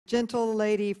Gentle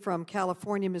lady from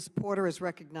California, Ms. Porter, is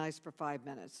recognized for 5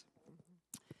 minutes.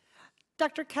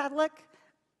 Dr. Kadlik,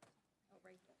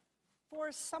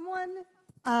 for someone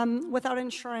without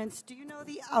insurance, do you know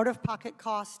the out-of-pocket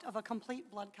cost of a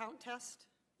complete blood count test?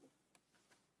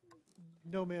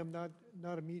 No, ma'am,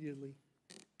 not immediately.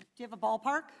 Do you have a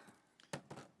ballpark?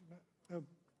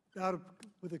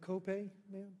 With a copay,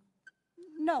 ma'am?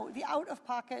 No, the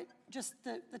out-of-pocket, just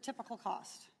the typical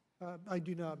cost. I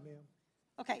do not, ma'am.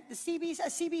 Okay, a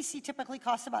CBC typically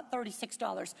costs about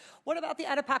 $36. What about the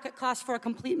out-of-pocket cost for a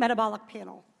complete metabolic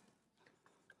panel?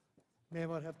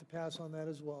 Ma'am, I'd have to pass on that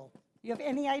as well. You have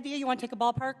any idea? You want to take a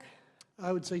ballpark?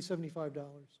 I would say $75.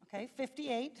 Okay,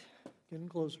 58. Getting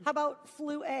closer. How about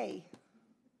flu A?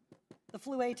 The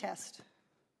flu A test.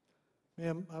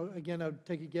 Ma'am, again, I would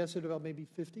take a guess at about maybe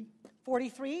 50.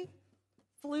 43.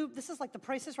 This is like the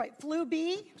Price is Right. Flu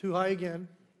B. Too high again.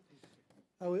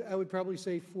 I would probably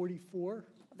say 44.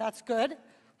 That's good.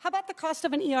 How about the cost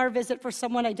of an ER visit for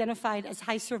someone identified as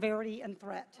high severity and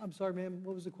threat? I'm sorry, ma'am,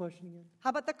 what was the question again? How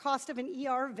about the cost of an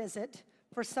ER visit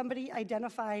for somebody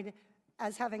identified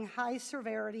as having high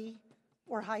severity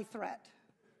or high threat?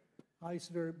 High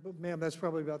severity, but ma'am, that's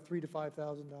probably about $3,000 to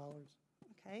 $5,000.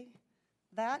 Okay,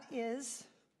 that is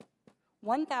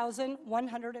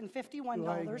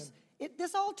 $1,151.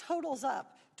 This all totals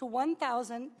up to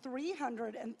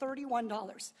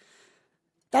 $1,331.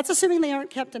 That's assuming they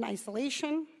aren't kept in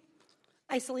isolation.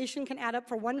 Isolation can add up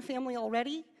for one family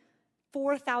already,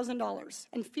 $4,000.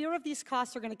 And fear of these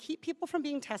costs are going to keep people from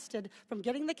being tested, from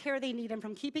getting the care they need, and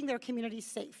from keeping their communities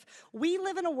safe. We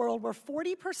live in a world where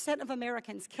 40% of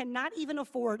Americans cannot even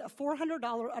afford a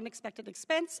 $400 unexpected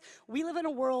expense. We live in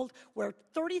a world where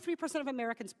 33% of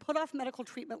Americans put off medical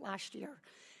treatment last year.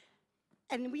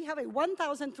 And we have a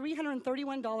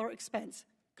 $1,331 expense,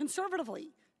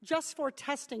 conservatively, just for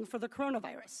testing for the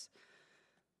coronavirus.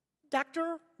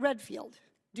 Dr. Redfield,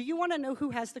 do you want to know who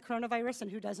has the coronavirus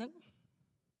and who doesn't?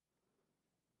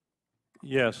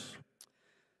 Yes.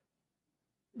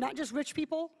 Not just rich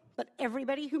people, but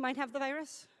everybody who might have the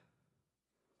virus?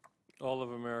 All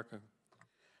of America.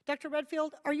 Dr.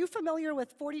 Redfield, are you familiar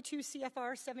with 42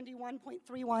 CFR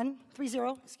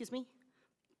 71.30, excuse me?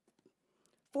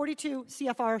 42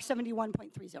 CFR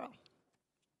 71.30.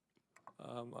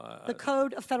 The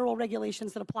Code of Federal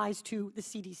Regulations that applies to the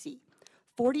CDC.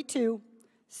 42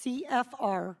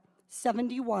 CFR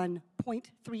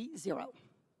 71.30.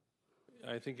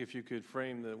 I think if you could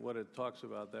frame what it talks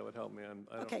about, that would help me.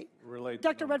 I Okay. don't relate.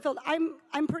 Dr. Redfield,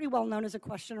 I'm pretty well known as a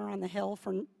questioner on the Hill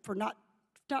for not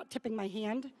tipping my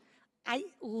hand.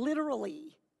 I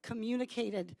literally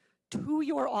communicated to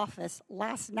your office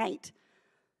last night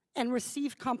and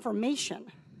received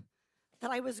confirmation that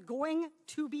I was going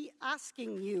to be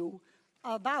asking you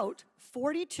about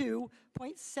 42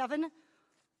 CFR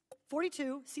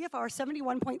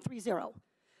 71.30.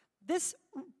 This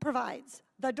provides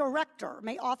the director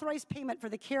may authorize payment for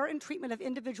the care and treatment of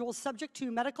individuals subject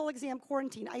to medical exam,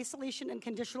 quarantine, isolation, and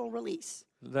conditional release.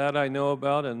 That I know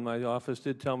about, and my office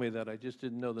did tell me that. I just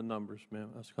didn't know the numbers, ma'am.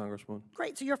 That's Congresswoman.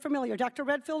 Great, so you're familiar. Dr.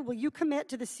 Redfield, will you commit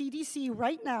to the CDC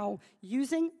right now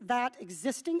using that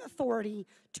existing authority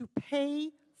to pay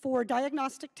for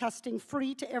diagnostic testing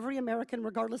free to every American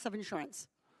regardless of insurance?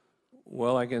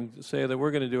 Well, I can say that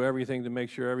we're going to do everything to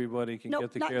make sure everybody can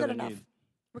get the care they need. No, not good enough.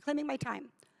 Reclaiming my time.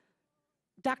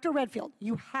 Dr. Redfield,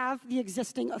 you have the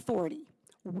existing authority.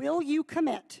 Will you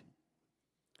commit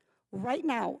right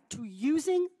now to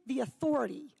using the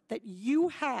authority that you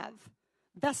have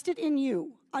vested in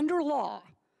you under law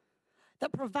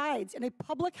that provides in a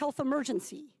public health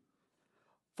emergency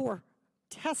for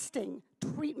testing,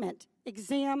 treatment,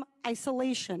 exam,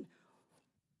 isolation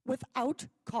without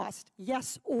cost,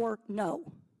 yes or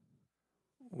no?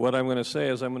 What I'm going to say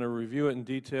is I'm going to review it in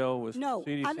detail with No,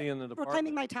 CDC I'm and the department.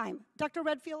 reclaiming my time. Dr.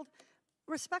 Redfield,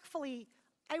 respectfully,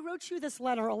 I wrote you this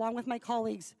letter along with my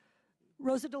colleagues,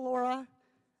 Rosa DeLaura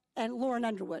and Lauren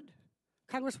Underwood,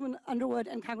 Congressman Underwood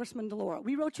and Congressman DeLaura.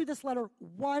 We wrote you this letter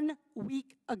 1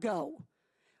 week ago.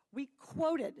 We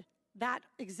quoted that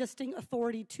existing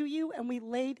authority to you, and we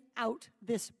laid out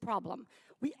this problem.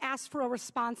 We asked for a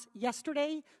response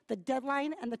yesterday. The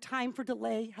deadline and the time for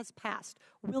delay has passed.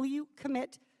 Will you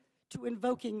commit to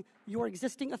invoking your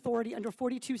existing authority under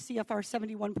 42 CFR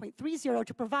 71.30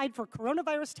 to provide for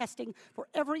coronavirus testing for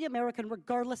every American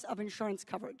regardless of insurance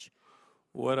coverage?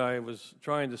 What I was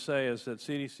trying to say is that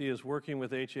CDC is working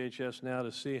with HHS now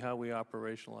to see how we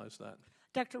operationalize that.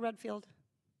 Dr. Redfield,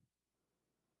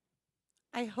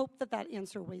 I hope that that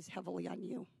answer weighs heavily on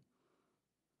you,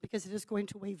 because it is going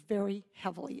to weigh very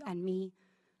heavily on me,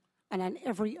 and on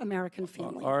every American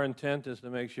family. Our intent is to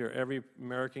make sure every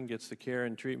American gets the care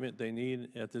and treatment they need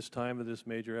at this time of this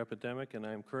major epidemic, and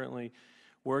I'm currently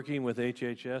working with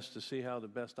HHS to see how to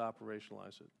best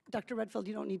operationalize it. Dr. Redfield,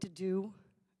 you don't need to do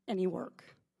any work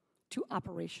to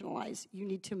operationalize. You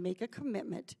need to make a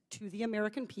commitment to the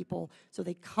American people so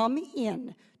they come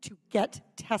in to get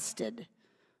tested.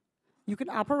 You can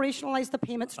operationalize the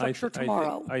payment structure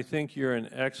tomorrow. I think you're an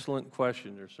excellent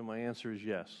questioner, so my answer is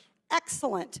yes.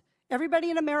 Excellent. Everybody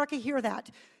in America hear that.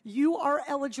 You are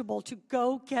eligible to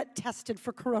go get tested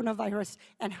for coronavirus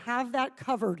and have that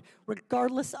covered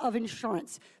regardless of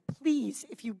insurance. Please,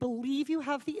 if you believe you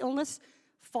have the illness,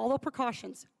 follow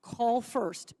precautions. Call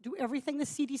first. Do everything the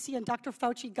CDC and Dr.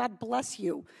 Fauci, God bless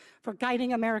you, for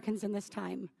guiding Americans in this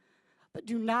time. But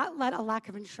do not let a lack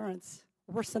of insurance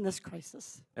worsen this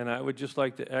crisis. And I would just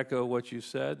like to echo what you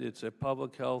said. It's a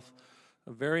public health,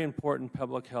 a very important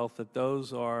public health, that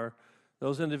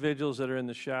those individuals that are in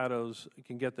the shadows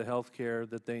can get the health care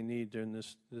that they need during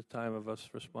this time of us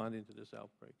responding to this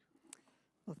outbreak.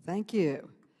 Well, thank you.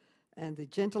 And the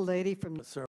gentle lady from